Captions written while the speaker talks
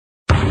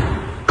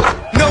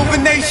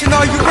Nation,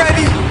 are you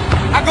ready?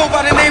 I go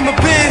by the name of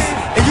Bizz,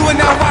 and you are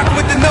now rocking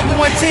with the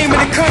 #1 team in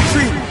the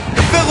country,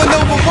 the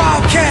Villanova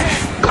Wildcats.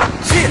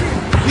 Yeah,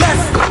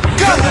 let's go.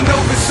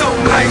 Villanova's so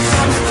nice,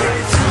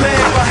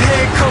 led by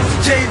head coach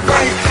Jay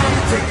Wright.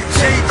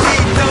 JD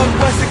Doug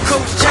Weston,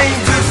 Coach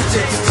Chambers,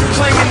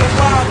 playing the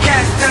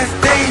Wildcats, that's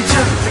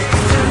danger.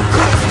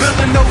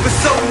 Villanova's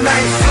so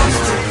nice,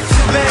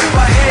 led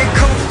by head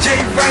coach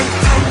Jay Wright.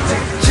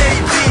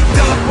 JD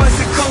Doug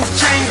Weston, Coach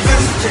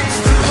Chambers,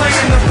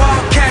 playing the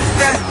Wildcats,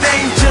 that's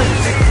danger.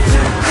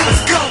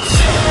 Let's go.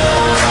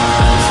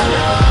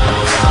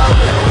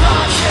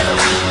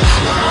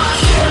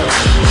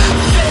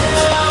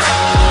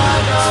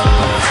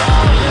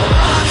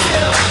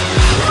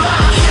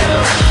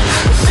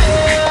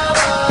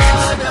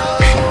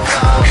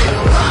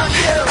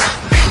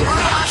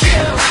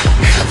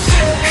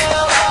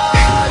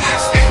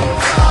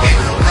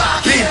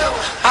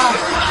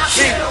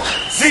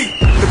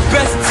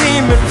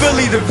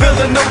 The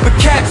Villanova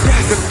Cats,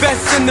 the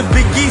best in the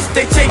Big East,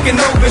 they taking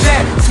over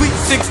that. Sweet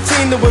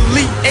 16 to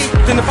Elite 8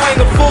 in the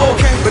Final Four,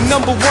 but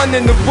 #1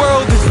 in the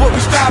world is what we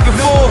striving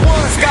for.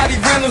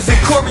 Scotty Reynolds and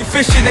Corey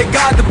Fisher, they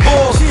got the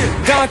ball.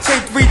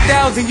 Dante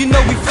 3000, you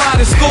know we fly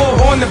to score.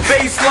 On the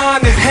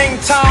baseline, his hang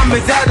time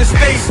is out of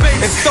space,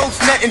 and Stokes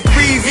netting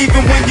threes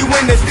even when you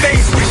in the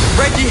space.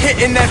 Reggie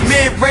hitting that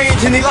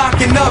mid-range and he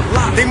locking up.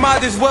 They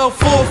might as well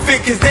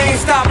forfeit cause they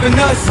ain't stopping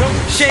us.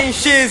 Shane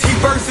Shiz, he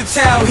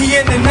versatile, he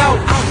in and out.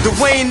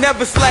 Dwayne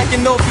never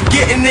slacking off, he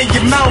getting in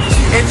your mouth.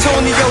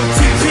 Antonio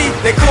TP,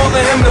 they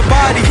calling him the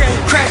body.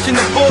 Crashing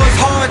the boards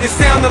hard, it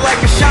sounded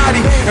like a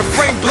shotty. And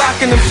Frank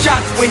blocking them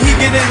shots when he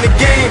get in the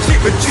game.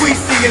 But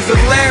Tweety is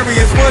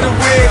hilarious, what a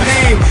weird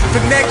name.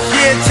 For next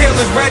year,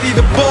 Taylor's ready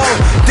to ball.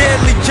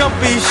 Deadly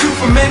jumper, he shoot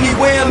from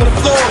anywhere on the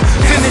floor.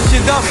 Finish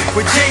it up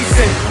with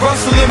Jason,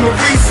 Russell and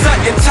Marie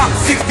Sutton. Top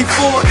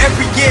 64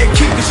 every year,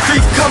 keep the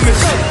streets coming.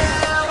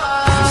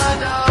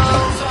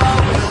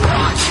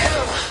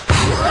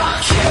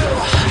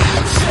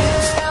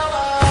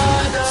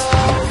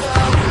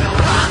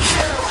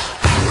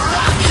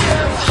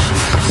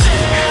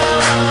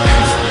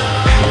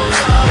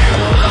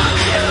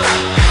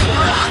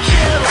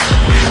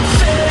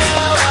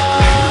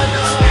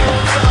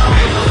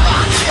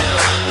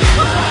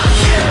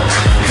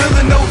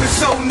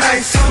 So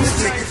nice,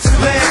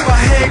 led by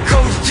head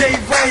coach Jay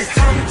Wright.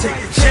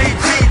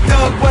 JD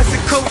Doug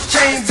Weston, Coach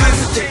Chambers,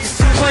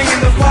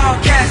 playing the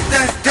Wildcats,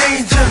 that's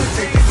danger.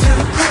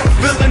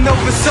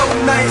 Villanova so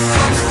nice,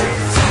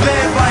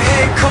 led by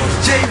head coach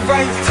Jay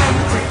Wright.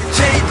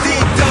 JD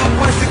Doug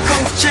Weston,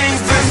 Coach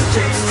Chambers.